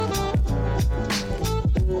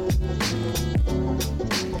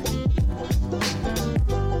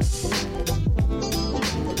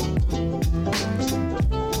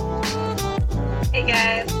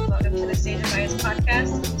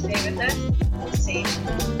Lucy.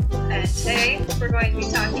 And today we're going to be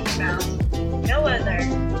talking about no other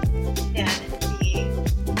than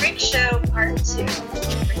the Freak Show Part 2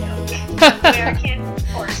 American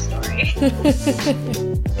Horror Story.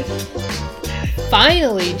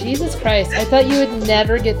 Finally! Jesus Christ, I thought you would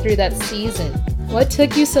never get through that season. What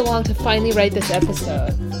took you so long to finally write this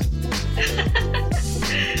episode?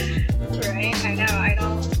 Right? I know, I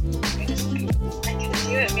couldn't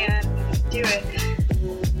do it, man. I couldn't do it.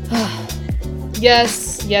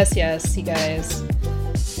 Yes, you guys.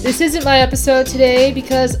 This isn't my episode today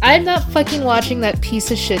because I'm not fucking watching that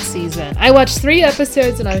piece of shit season. I watched 3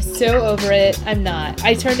 episodes and I was so over it. I'm not.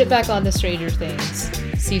 I turned it back on to Stranger Things,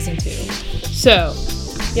 season 2. So,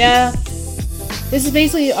 yeah. This is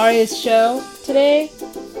basically Aria's show today.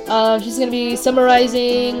 She's gonna be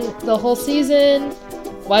summarizing the whole season,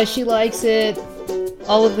 why she likes it,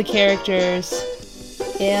 all of the characters,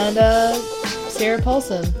 and Sarah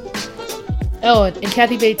Paulson. Oh, and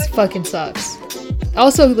Kathy Bates fucking sucks.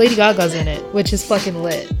 Also, Lady Gaga's in it, which is fucking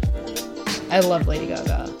lit. I love Lady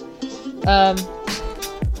Gaga.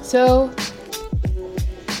 So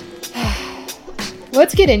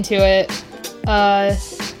let's get into it.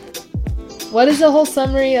 What is the whole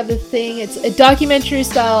summary of the thing? It's a documentary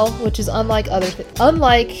style, which is unlike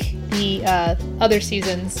the other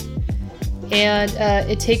seasons, and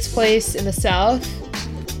it takes place in the South.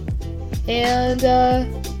 And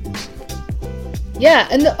yeah,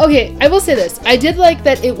 and okay, I will say this: I did like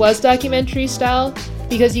that it was documentary style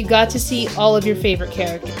because you got to see all of your favorite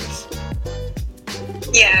characters.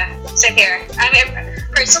 Yeah, same here. I mean,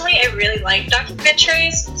 personally, I really like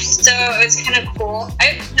documentaries, so it was kind of cool.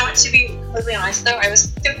 Not to be completely honest, though, I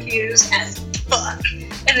was confused as fuck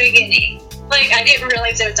in the beginning. Like, I didn't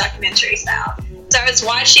realize it was documentary style. So I was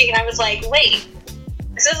watching, and I was like, wait,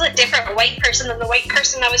 this is a different white person than the white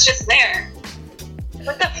person that was just there.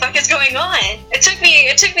 What the fuck is going on? It took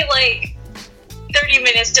me like 30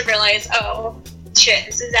 minutes to realize, oh, shit,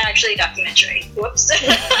 this is actually a documentary. Whoops.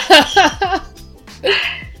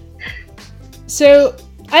 So,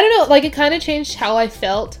 I don't know, like, it kind of changed how I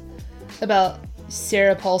felt about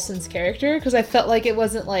Sarah Paulson's character, because I felt like it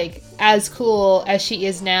wasn't, like, as cool as she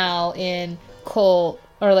is now in Cole,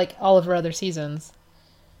 or, like, all of her other seasons.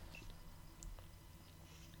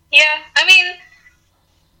 Yeah, I mean,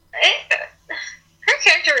 her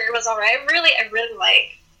character was alright. I really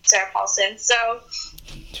like Sarah Paulson, so...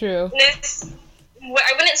 True. I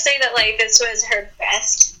wouldn't say that, like, this was her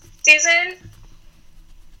best season,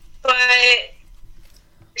 but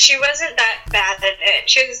she wasn't that bad at it.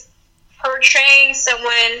 She was portraying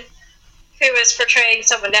someone who was portraying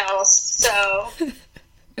someone else, so you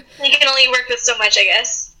can only work with so much, I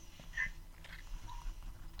guess.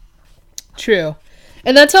 True.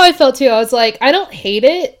 And that's how I felt too. I was like, I don't hate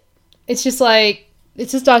it. It's just like,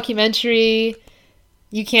 it's just documentary.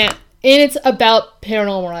 You can't, and it's about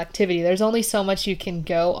paranormal activity. There's only so much you can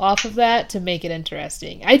go off of that to make it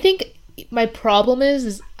interesting. I think my problem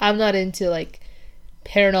is I'm not into, like,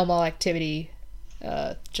 paranormal activity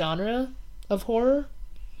genre of horror.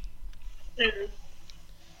 Mm-hmm.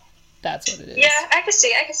 That's what it is. Yeah, I could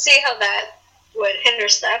see how that would hinder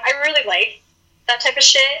stuff. I really like that type of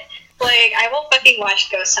shit. Like, I will fucking watch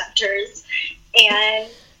Ghost Hunters and,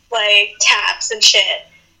 like, Taps and shit.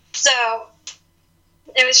 So,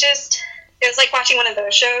 it was like watching one of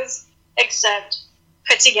those shows, except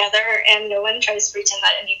put together, and no one tries to pretend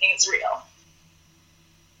that anything is real.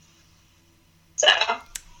 So.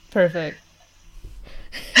 Perfect.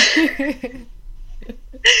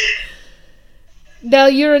 Now,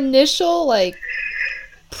 your initial, like,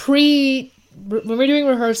 when we were doing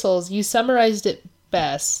rehearsals, you summarized it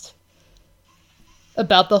best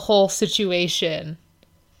about the whole situation.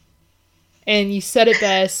 And you said it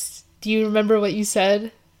best. Do you remember what you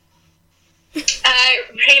said? I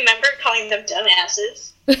remember calling them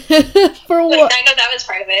dumbasses. For what? Like, I know that was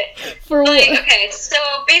part of it. For like, what? Okay, so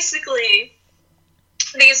basically,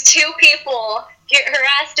 these 2 people get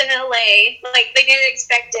harassed in LA. Like, they didn't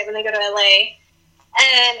expect it when they go to LA.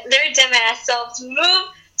 And their dumbass selves move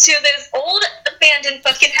to this old abandoned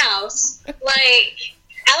fucking house. Like,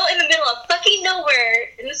 out in the middle of fucking nowhere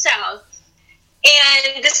in the South.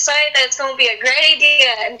 And decide that it's going to be a great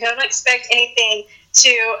idea and don't expect anything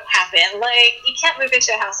to happen. Like, you can't move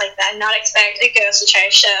into a house like that and not expect a ghost to try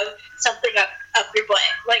to shove something up your butt.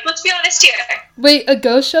 Like, let's be honest here. Wait, a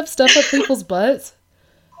ghost shoved stuff up people's butts?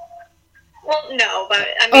 Well, no, but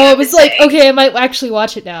I mean... Oh, it was like, okay, I might actually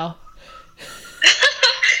watch it now.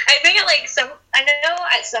 I think I know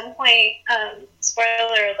at some point,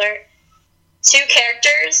 spoiler alert, 2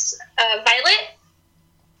 characters, Violet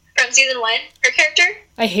from season 1, her character.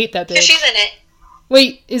 I hate that bitch. Because she's in it.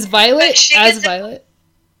 Wait, is Violet she as gets Violet?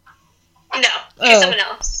 No, she's someone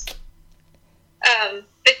else.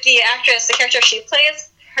 But the actress, the character she plays,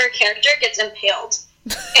 her character gets impaled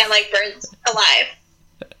and like burns alive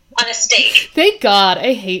on a stake. Thank God,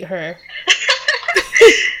 I hate her.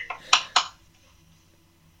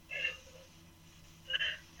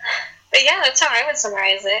 But yeah, that's how I would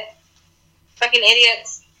summarize it. Fucking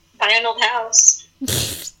idiots buy an old house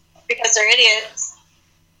because they're idiots,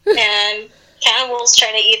 and cannibals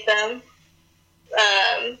try to eat them,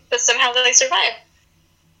 but somehow they survive.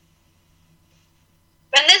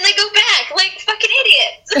 And then they go back like fucking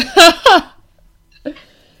idiots.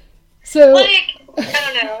 So, like,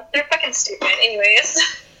 I don't know, they're fucking stupid. Anyways.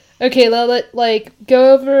 Okay, like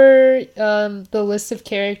go over the list of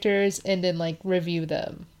characters and then like review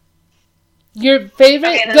them. Your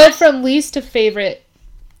favorite. Okay, go from least to favorite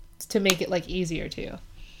to make it like easier too.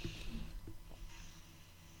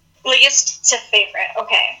 Least to favorite.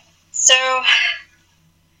 Okay, so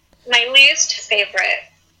my least favorite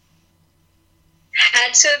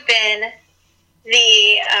had to have been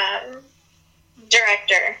the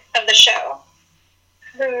director of the show,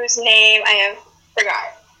 whose name I have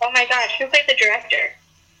forgot. Oh my god, who played the director?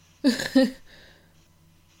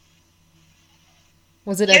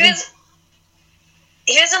 Was it Evan?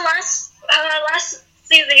 He was in last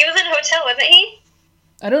season. He was in Hotel, wasn't he?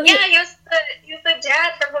 I don't know. Yeah, he was the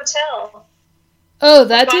dad from Hotel. Oh,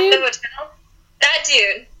 that dude? Hotel? That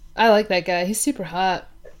dude. I like that guy. He's super hot.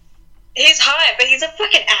 He's hot, but he's a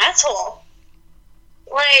fucking asshole.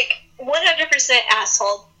 Like, 100%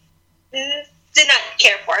 asshole. Did not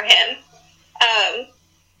care for him.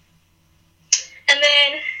 And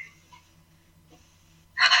then...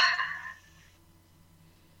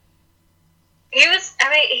 He was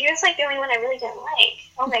like the only one I really didn't like.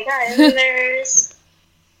 Oh my god. And then there's...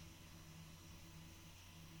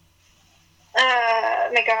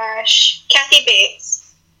 my gosh. Kathy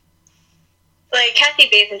Bates. Like, Kathy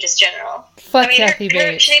Bates in just general. Fuck Kathy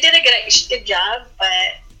Bates. She did a good job,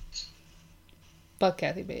 but... Fuck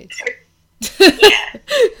Kathy Bates. Yeah.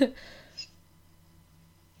 And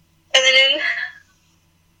then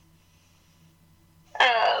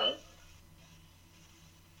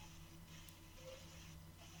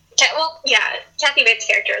Kathy Bates'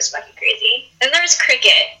 character was fucking crazy. And there was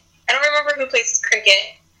Cricket. I don't remember who plays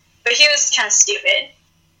Cricket, but he was kind of stupid.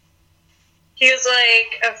 He was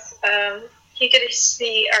like, he could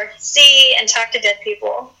see and talk to dead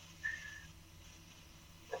people.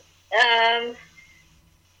 And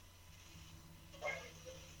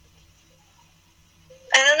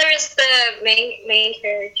then there's the main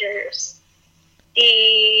characters.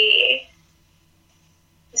 The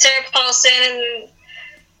Sarah Paulson,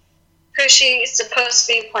 who she's supposed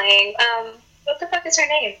to be playing. What the fuck is her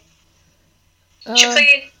name? She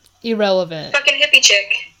played irrelevant. Fucking hippie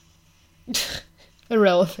chick.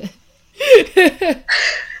 Irrelevant.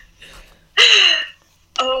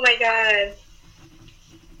 Oh my god.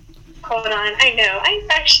 Hold on, I know. I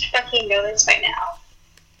actually fucking know this by now.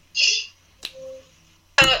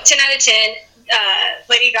 Oh, 10 out of 10.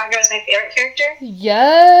 Lady Gaga was my favorite character.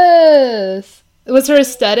 Yes! Was her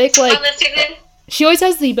aesthetic like... On this season? She always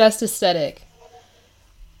has the best aesthetic.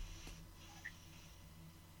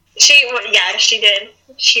 She did.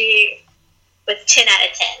 She was 10 out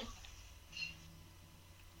of 10.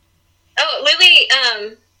 Oh,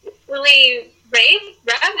 Lily Rave?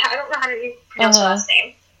 I don't know how to pronounce her last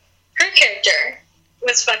name. Her character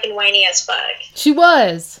was fucking whiny as fuck. She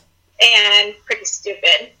was. And pretty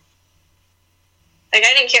stupid. Like,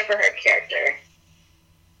 I didn't care for her character.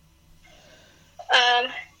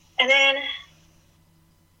 And then...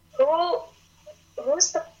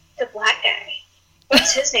 Who's the black guy?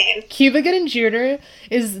 What's his name? Cuba Gooding Jr.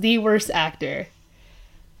 is the worst actor.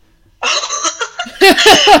 Oh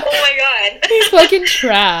my god. He's fucking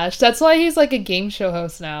trash. That's why he's like a game show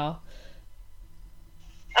host now.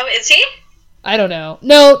 Oh, is he? I don't know.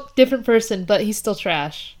 No, different person, but he's still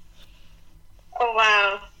trash. Oh,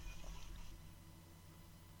 wow.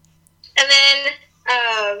 And then,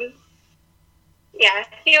 yeah, I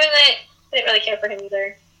didn't really care for him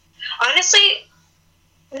either. Honestly,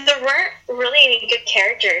 there weren't really any good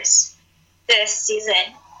characters this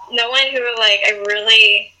season. No one who, like, I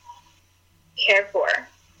really cared for.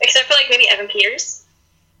 Except for, like, maybe Evan Peters.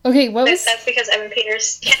 Okay, what was... That's because Evan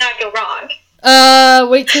Peters cannot go wrong.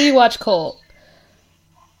 Wait till you watch Colt.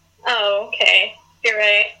 Oh, okay. You're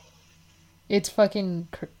right. It's fucking...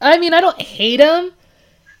 I mean, I don't hate him.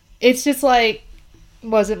 It's just, like,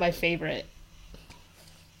 wasn't my favorite.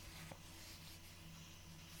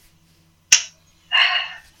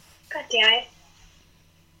 God damn it.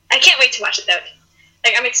 I can't wait to watch it, though.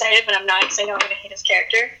 Like, I'm excited, but I'm not, because I know I'm going to hate his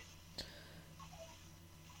character.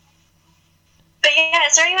 But yeah,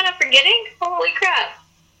 is there anyone I'm forgetting? Holy crap.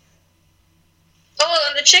 Oh,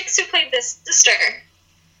 and the chicks who played this sister.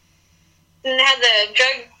 And they had the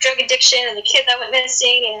drug addiction and the kid that went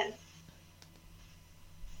missing, and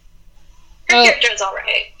her character was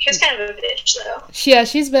alright. She was kind of a bitch, though. Yeah,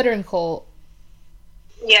 she's better in Colt.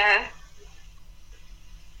 Yeah.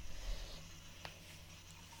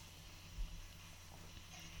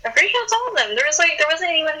 I'm pretty sure it's all of them. There wasn't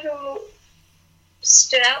anyone who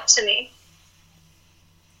stood out to me.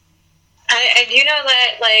 I do know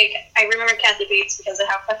that, like, I remember Kathy Bates because of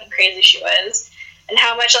how fucking crazy she was. And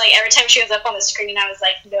how much, like, every time she was up on the screen, I was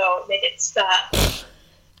like, no, make it stop.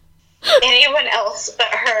 Anyone else but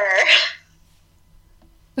her.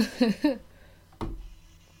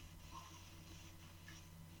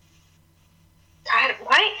 God,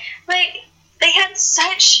 why? Like, they had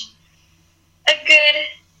such a good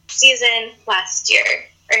season last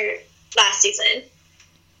season.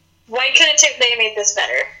 Why couldn't they made this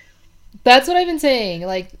better? That's what I've been saying,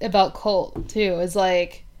 like, about Colt, too, is,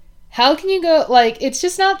 like, how can you go, like, it's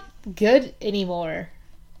just not good anymore.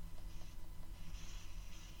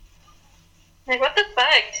 Like, what the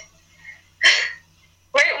fuck?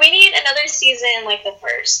 We need another season like the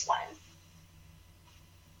first one.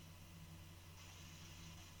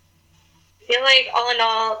 I feel like, all in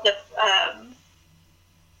all, the,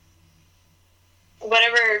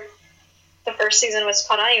 whatever the first season was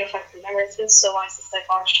called, I don't even fucking remember, it's been so long since I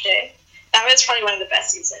watched it. That was probably one of the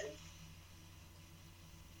best seasons.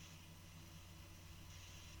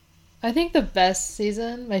 I think the best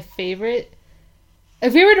season, my favorite,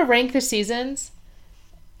 if we were to rank the seasons,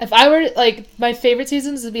 if I were, like, my favorite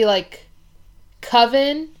seasons would be, like,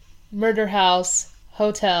 Coven, Murder House,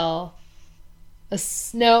 Hotel,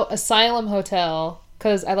 Asylum Hotel,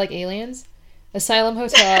 because I like aliens, Asylum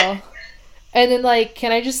Hotel, and then, like,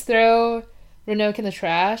 can I just throw Roanoke in the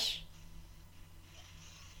trash?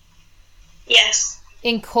 Yes.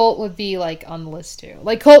 And Colt would be, like, on the list, too.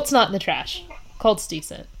 Like, Colt's not in the trash. Colt's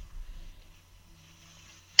decent.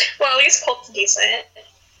 Well, at least Colt's decent.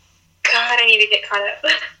 God, I need to get caught up.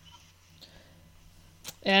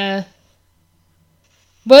 Yeah.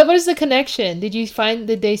 What is the connection? Did they find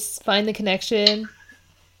the connection?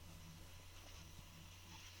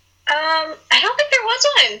 I don't think there was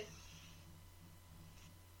one.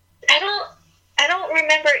 I don't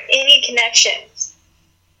remember any connections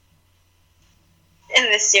in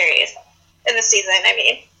this series. In the season, I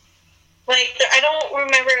mean. Like, I don't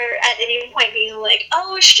remember at any point being like,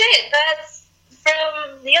 oh shit, that's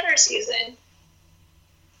from the other season.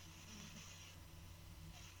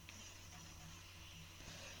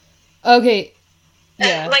 Okay.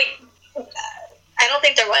 Yeah. Like, I don't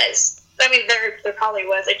think there was. I mean, there probably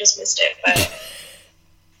was. I just missed it, but...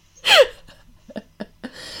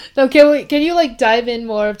 No, can you, like, dive in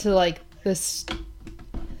more to, like, the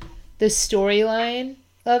storyline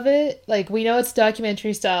of it? Like, we know it's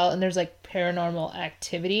documentary style and there's, like, paranormal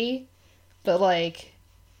activity, but, like,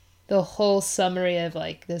 the whole summary of,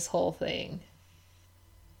 like, this whole thing.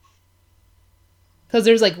 Because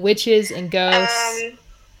there's, like, witches and ghosts.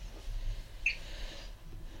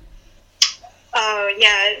 Oh,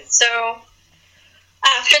 yeah. So,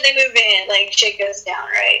 after they move in, like, shit goes down,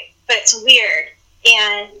 right? But it's weird.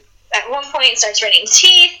 And at one point, it starts raining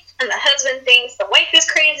teeth, and the husband thinks the wife is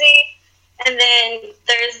crazy. And then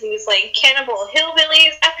there's these, like, cannibal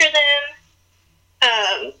hillbillies after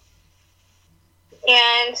them.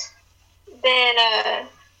 And then,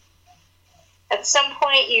 at some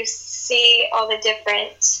point, you see all the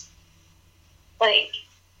different, like,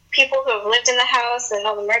 people who have lived in the house and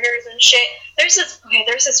all the murders and shit. There's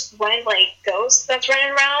this one, like, ghost that's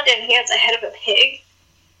running around, and he has a head of a pig.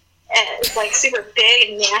 And it's, like, super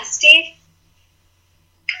big and nasty.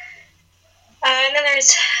 And then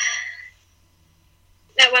there's,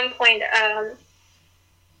 at one point,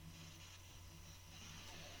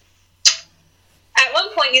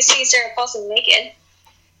 you see Sarah Paulson naked.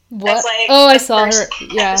 What? That's, like, I saw her.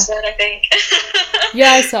 Yeah. Episode, I think.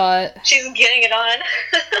 Yeah, I saw it. She's getting it on.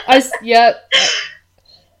 Yep.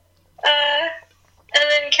 And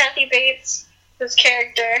then Kathy Bates, whose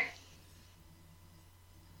character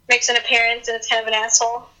makes an appearance and it's kind of an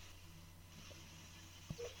asshole.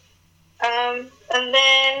 And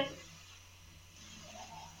then,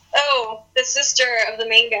 the sister of the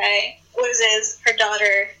main guy loses her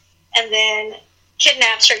daughter and then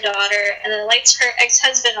kidnaps her daughter and then lights her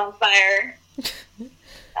ex-husband on fire.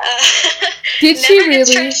 Did she really? Never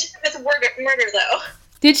gets charged with murder, though.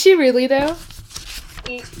 Did she really, though?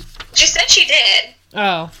 She said she did.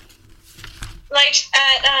 Oh. Like,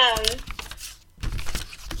 at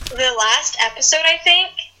the last episode, I think,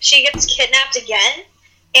 she gets kidnapped again,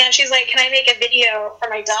 and she's like, "Can I make a video for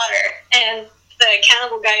my daughter?" And the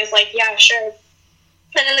cannibal guy is like, "Yeah, sure."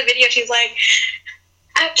 And in the video, she's like,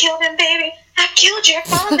 "I killed him, baby. I killed your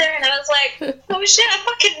father." And I was like, "Oh shit, I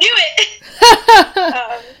fucking knew it."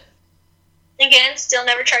 Again, still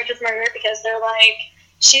never charged with murder because they're like,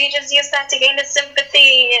 she just used that to gain his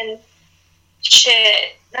sympathy and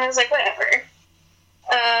shit. And I was like, whatever.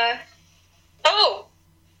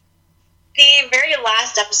 The very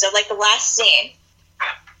last episode, like the last scene,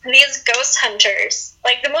 these ghost hunters,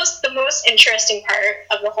 like the most interesting part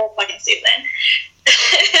of the whole fucking season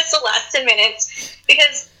is the last 10 minutes,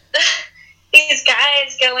 because these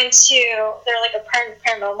guys go into, they're like a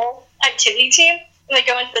paranormal activity team, and they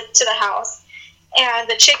go into the house, and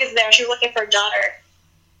the chick is there, she's looking for a daughter,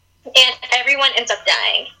 and everyone ends up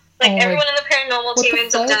dying. Like, everyone in the paranormal team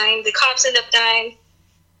ends up dying, the cops end up dying,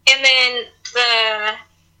 and then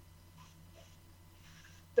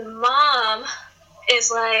the mom is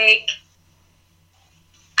like,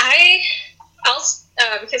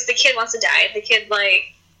 because the kid wants to die. The kid,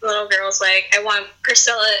 like, the little girl's like, "I want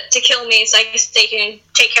Priscilla to kill me so I can stay here and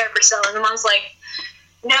take care of Priscilla." And the mom's like,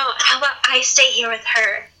 "No, how about I stay here with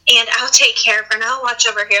her and I'll take care of her and I'll watch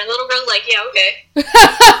over here." And the little girl's like, "Yeah, okay."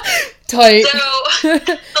 Tight. So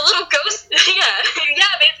the little ghost, basically,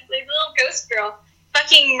 the little ghost girl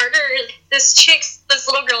fucking murdered this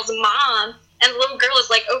little girl's mom, and the little girl is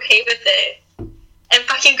like okay with it and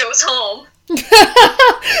fucking goes home.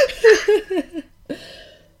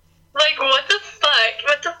 Like, what the fuck?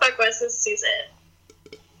 What the fuck was this season?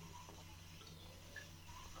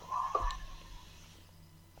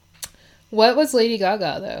 What was Lady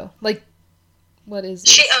Gaga, though? Like, what is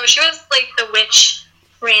this? She was, like, the witch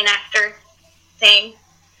reenactor thing.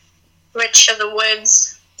 Witch of the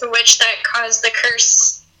Woods. The witch that caused the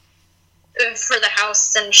curse for the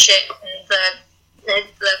house and shit. And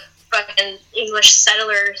the fucking English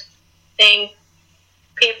settler thing.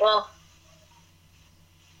 People.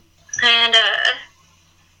 And,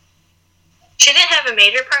 she didn't have a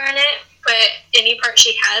major part in it, but any part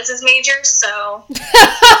she has is major, so...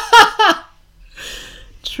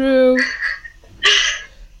 True.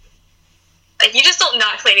 Like, you just don't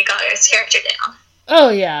knock Lady Gaga's character down. Oh,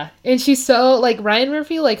 yeah. And she's so, like, Ryan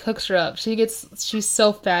Murphy, like, hooks her up. She's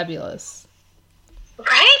so fabulous.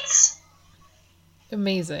 Right?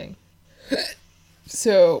 Amazing.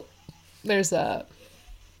 So, there's that.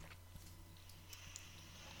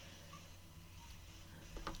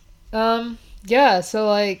 Yeah, so,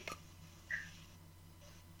 like,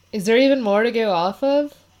 is there even more to go off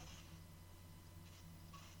of?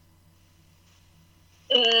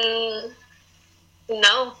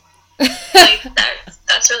 No. Like,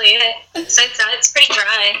 that's really it. Besides that, it's pretty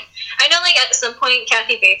dry. I know, like, at some point,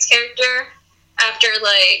 Kathy Bates' character, after,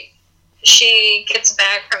 like, she gets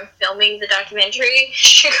back from filming the documentary,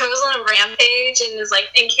 she goes on a rampage and is, like,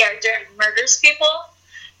 in character and murders people,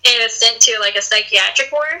 and is sent to, like, a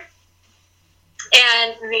psychiatric ward.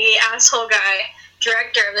 And the asshole guy,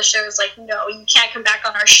 director of the show, is like, "No, you can't come back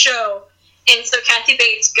on our show." And so Kathy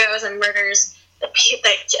Bates goes and murders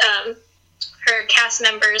her cast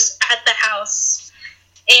members at the house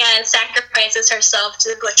and sacrifices herself to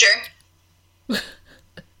the butcher.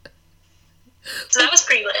 So that was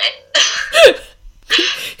pretty lit.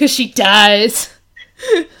 Because she dies.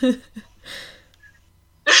 Like,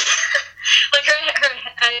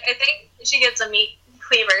 I think she gets a meat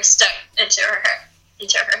cleaver stuck into her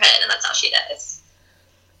head, and that's how she dies.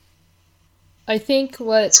 I think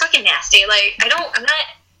what... It's fucking nasty. Like, I'm not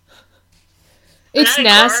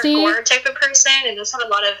nasty. Gore type of person, and there's not a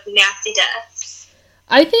lot of nasty deaths.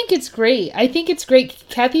 I think it's great.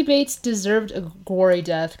 Kathy Bates deserved a gory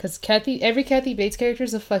death, because every Kathy Bates character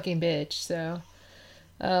is a fucking bitch, so...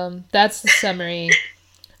 that's the summary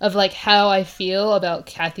of, like, how I feel about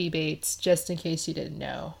Kathy Bates, just in case you didn't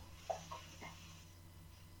know.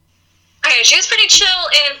 Okay, she was pretty chill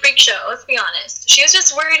in Freak Show, let's be honest. She was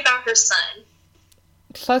just worried about her son.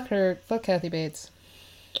 Fuck her. Fuck Kathy Bates.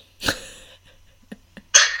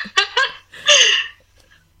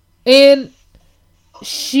 And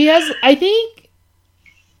she has,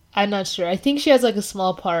 I'm not sure. I think she has, like, a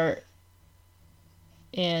small part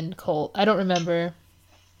in Cult. I don't remember.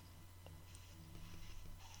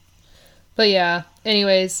 But yeah,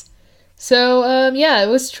 anyways. So, yeah, it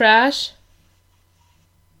was trash.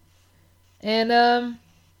 And,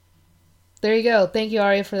 there you go. Thank you,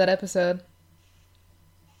 Aria, for that episode.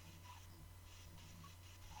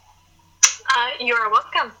 You are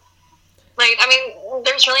welcome. Like, I mean,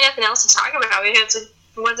 there's really nothing else to talk about because it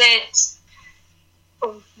wasn't...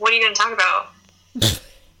 What are you going to talk about?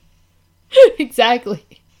 Exactly.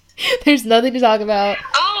 There's nothing to talk about.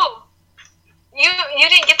 Oh, you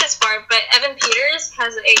didn't get this far, but Evan Peters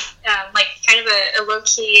has a like kind of a low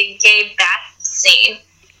key gay bath scene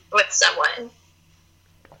with someone.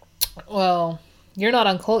 Well, you're not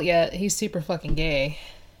on Colt yet. He's super fucking gay.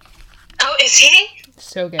 Oh, is he?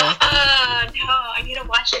 So gay. No, I need to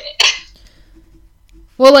watch it.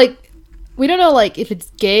 Well, like, we don't know, like, if it's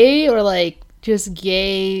gay or, like, just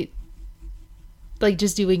gay, like,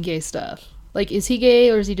 just doing gay stuff. Like, is he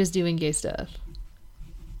gay or is he just doing gay stuff?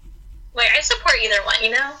 Like, I support either one,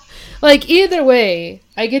 you know? Like, either way,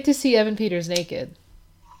 I get to see Evan Peters naked.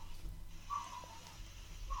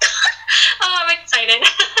 Oh, I'm excited.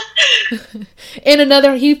 And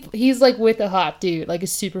another, he's, like, with a hot dude. Like, a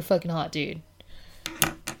super fucking hot dude.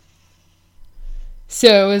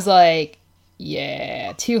 So it was like,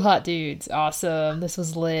 yeah, 2 hot dudes. Awesome. This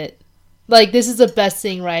was lit. Like, this is the best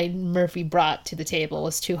thing Ryan Murphy brought to the table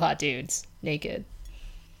was 2 hot dudes naked.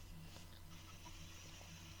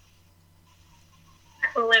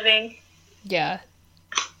 Living. Yeah.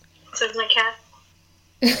 Says my cat.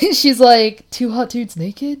 She's like, 2 hot dudes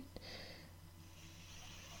naked?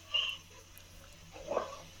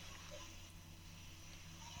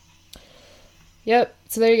 Yep.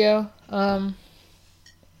 So there you go.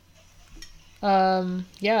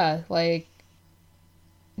 Yeah, like,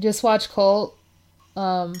 just watch Cult.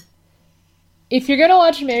 If you're gonna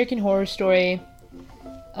watch American Horror Story,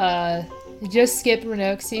 just skip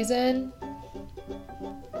Roanoke season,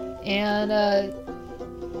 and,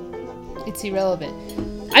 it's irrelevant.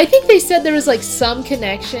 I think they said there was, like, some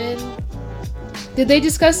connection. Did they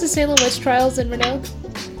discuss the Salem witch trials in Roanoke?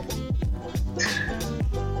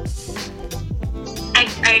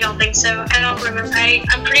 I don't think so. I don't remember.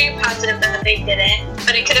 I'm pretty positive that they didn't,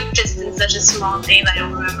 but it could have just been such a small thing that I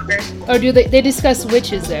don't remember. Or do they discuss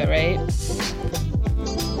witches though, right?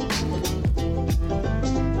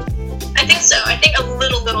 I think so. I think a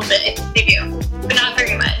little bit they do, but not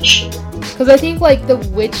very much. Because I think, like, the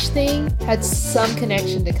witch thing had some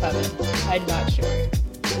connection to Coven. I'm not sure.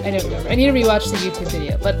 I don't remember. I need to rewatch the YouTube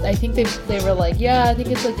video, but I think they were like, yeah, I think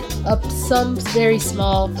it's like some very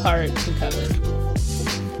small part to Coven.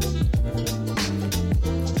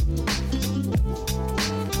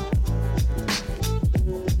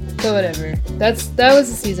 So whatever. That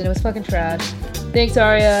was the season. It was fucking trash. Thanks,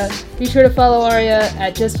 Aria. Be sure to follow Aria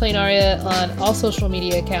at Just Plain Aria on all social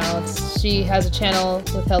media accounts. She has a channel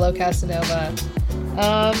with Hello Casanova.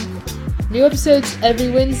 New episodes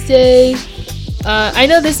every Wednesday. I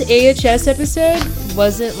know this AHS episode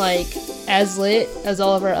wasn't, like, as lit as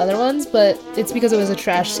all of our other ones, but it's because it was a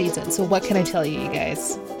trash season. So what can I tell you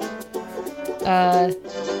guys?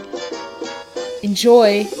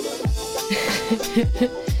 Enjoy.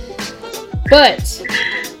 But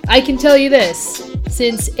I can tell you this,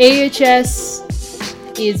 since AHS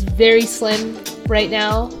is very slim right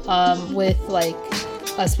now, with, like,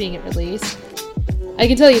 us being at release, I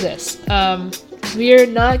can tell you this. We are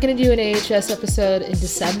not going to do an AHS episode in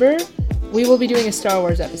December. We will be doing a Star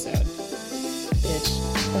Wars episode. Bitch.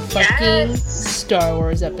 A fucking Star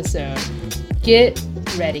Wars episode. Get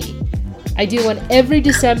ready. I do one every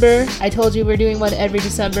December. I told you we're doing one every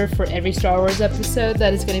December for every Star Wars episode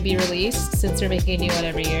that is going to be released, since we're making a new one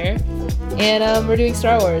every year. And we're doing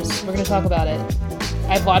Star Wars. We're going to talk about it.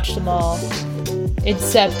 I've watched them all,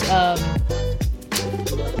 except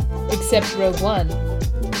Rogue One.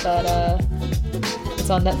 But it's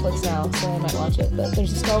on Netflix now, so I might watch it. But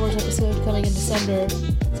there's a Star Wars episode coming in December,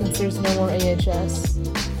 since there's no more AHS.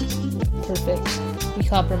 Perfect. We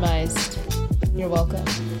compromised. You're welcome.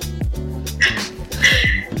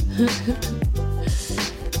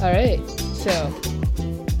 Alright, so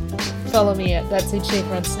follow me at That Sage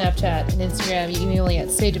Schaefer on Snapchat and Instagram. You email me at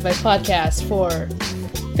sageadvicepodcast for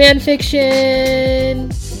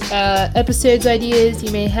fanfiction, episodes ideas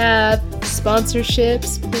you may have,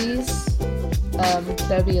 sponsorships, please.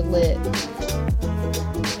 That'd be lit,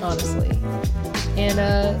 honestly. And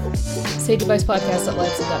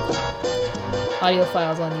sageadvicepodcast.libsyn.com. Audio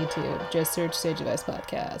files on YouTube. Just search Sage Advice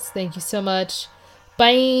Podcast. Thank you so much.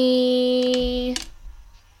 Bye.